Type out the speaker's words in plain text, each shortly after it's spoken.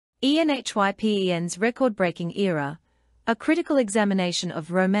ENHYPEN's record-breaking era, a critical examination of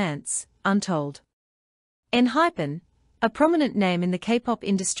romance, Untold. ENHYPEN, a prominent name in the K-pop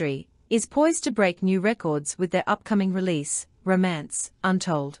industry, is poised to break new records with their upcoming release, Romance,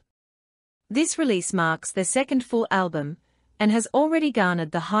 Untold. This release marks their second full album, and has already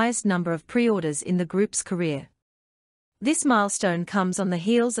garnered the highest number of pre-orders in the group's career. This milestone comes on the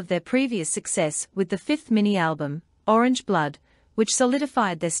heels of their previous success with the fifth mini-album, Orange Blood, which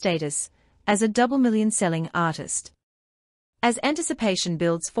solidified their status as a double-million-selling artist. As anticipation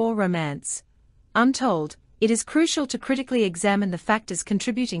builds for Romance, Untold, it is crucial to critically examine the factors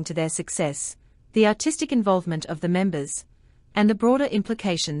contributing to their success, the artistic involvement of the members, and the broader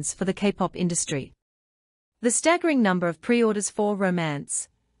implications for the K-pop industry. The staggering number of pre-orders for Romance,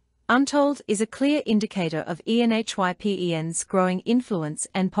 Untold is a clear indicator of ENHYPEN's growing influence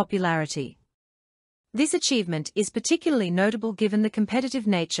and popularity. This achievement is particularly notable given the competitive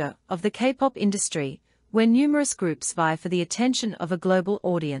nature of the K-pop industry, where numerous groups vie for the attention of a global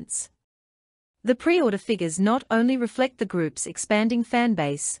audience. The pre-order figures not only reflect the group's expanding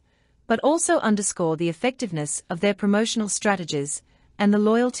fanbase, but also underscore the effectiveness of their promotional strategies and the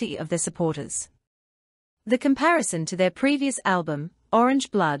loyalty of their supporters. The comparison to their previous album,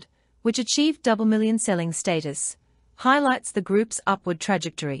 Orange Blood, which achieved double-million-selling status, highlights the group's upward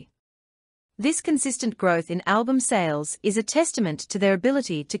trajectory. This consistent growth in album sales is a testament to their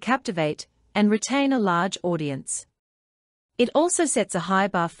ability to captivate and retain a large audience. It also sets a high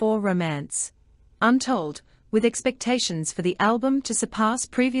bar for Romance, Untold, with expectations for the album to surpass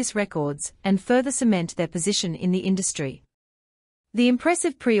previous records and further cement their position in the industry. The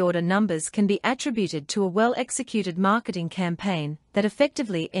impressive pre-order numbers can be attributed to a well-executed marketing campaign that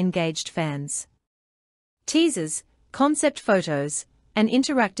effectively engaged fans. Teasers, concept photos, and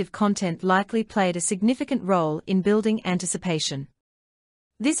interactive content likely played a significant role in building anticipation.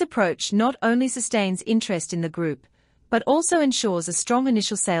 This approach not only sustains interest in the group, but also ensures a strong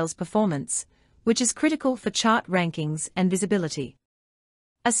initial sales performance, which is critical for chart rankings and visibility.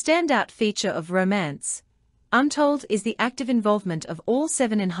 A standout feature of Romance, Untold is the active involvement of all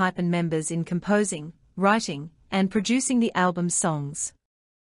 7 ENHYPEN members in composing, writing, and producing the album's songs.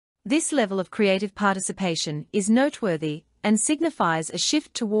 This level of creative participation is noteworthy and signifies a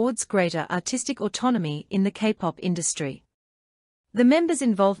shift towards greater artistic autonomy in the K-pop industry. The members'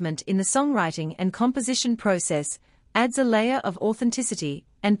 involvement in the songwriting and composition process adds a layer of authenticity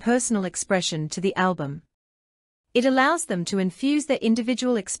and personal expression to the album. It allows them to infuse their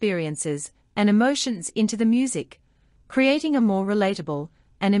individual experiences and emotions into the music, creating a more relatable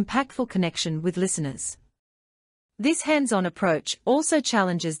and impactful connection with listeners. This hands-on approach also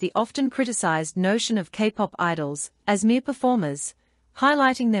challenges the often criticized notion of K-pop idols as mere performers,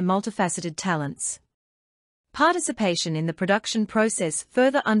 highlighting their multifaceted talents. Participation in the production process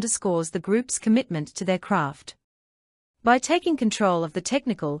further underscores the group's commitment to their craft. By taking control of the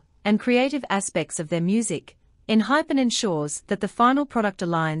technical and creative aspects of their music, ENHYPEN ensures that the final product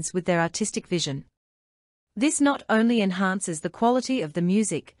aligns with their artistic vision. This not only enhances the quality of the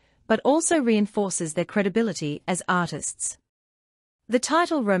music, but also reinforces their credibility as artists. The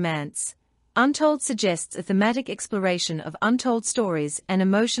title Romance, Untold suggests a thematic exploration of untold stories and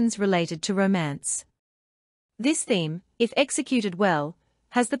emotions related to romance. This theme, if executed well,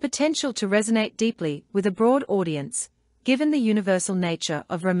 has the potential to resonate deeply with a broad audience, given the universal nature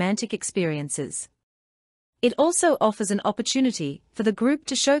of romantic experiences. It also offers an opportunity for the group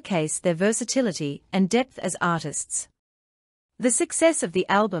to showcase their versatility and depth as artists. The success of the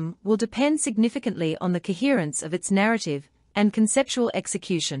album will depend significantly on the coherence of its narrative and conceptual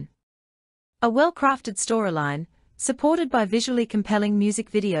execution. A well-crafted storyline, supported by visually compelling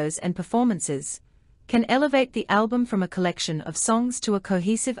music videos and performances, can elevate the album from a collection of songs to a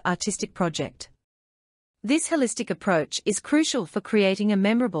cohesive artistic project. This holistic approach is crucial for creating a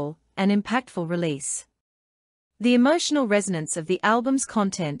memorable and impactful release. The emotional resonance of the album's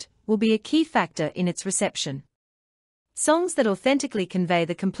content will be a key factor in its reception. Songs that authentically convey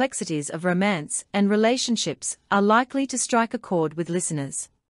the complexities of romance and relationships are likely to strike a chord with listeners.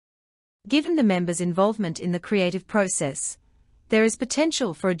 Given the members' involvement in the creative process, there is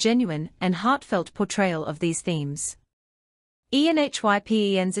potential for a genuine and heartfelt portrayal of these themes.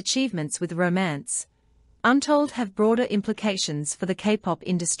 ENHYPEN's achievements with Romance, Untold have broader implications for the K-pop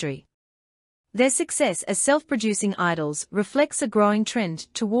industry. Their success as self-producing idols reflects a growing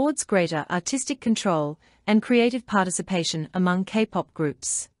trend towards greater artistic control and creative participation among K-pop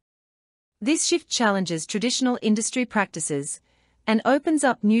groups. This shift challenges traditional industry practices and opens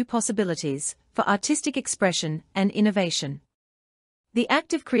up new possibilities for artistic expression and innovation. The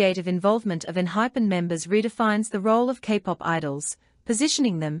active creative involvement of ENHYPEN members redefines the role of K-pop idols,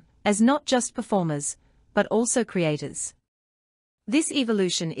 positioning them as not just performers, but also creators. This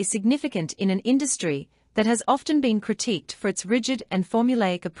evolution is significant in an industry that has often been critiqued for its rigid and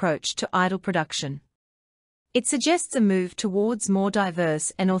formulaic approach to idol production. It suggests a move towards more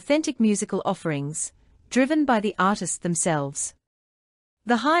diverse and authentic musical offerings, driven by the artists themselves.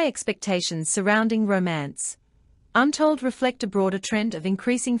 The high expectations surrounding Romance, Untold reflect a broader trend of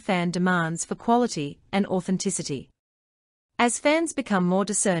increasing fan demands for quality and authenticity. As fans become more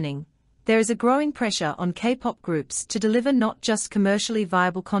discerning, there is a growing pressure on K-pop groups to deliver not just commercially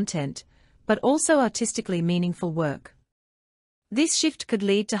viable content, but also artistically meaningful work. This shift could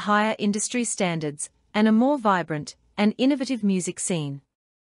lead to higher industry standards and a more vibrant and innovative music scene.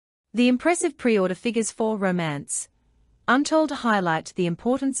 The impressive pre-order figures for Romance, Untold highlight the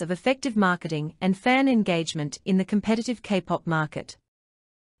importance of effective marketing and fan engagement in the competitive K-pop market.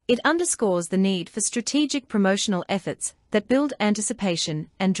 It underscores the need for strategic promotional efforts that build anticipation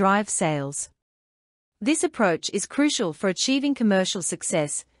and drive sales. This approach is crucial for achieving commercial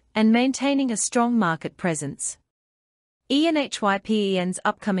success and maintaining a strong market presence. ENHYPEN's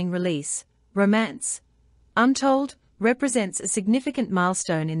upcoming release, Romance, Untold, represents a significant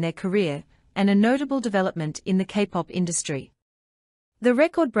milestone in their career and a notable development in the K-pop industry. The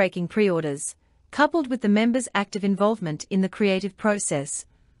record-breaking pre-orders, coupled with the members' active involvement in the creative process,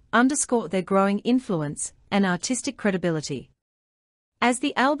 underscore their growing influence and artistic credibility. As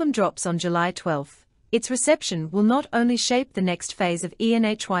the album drops on July 12, its reception will not only shape the next phase of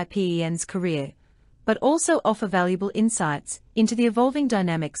ENHYPEN's career, but also offer valuable insights into the evolving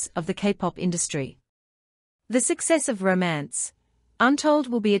dynamics of the K-pop industry. The success of Romance, Untold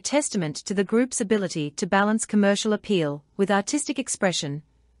will be a testament to the group's ability to balance commercial appeal with artistic expression,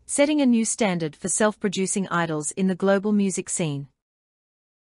 setting a new standard for self-producing idols in the global music scene.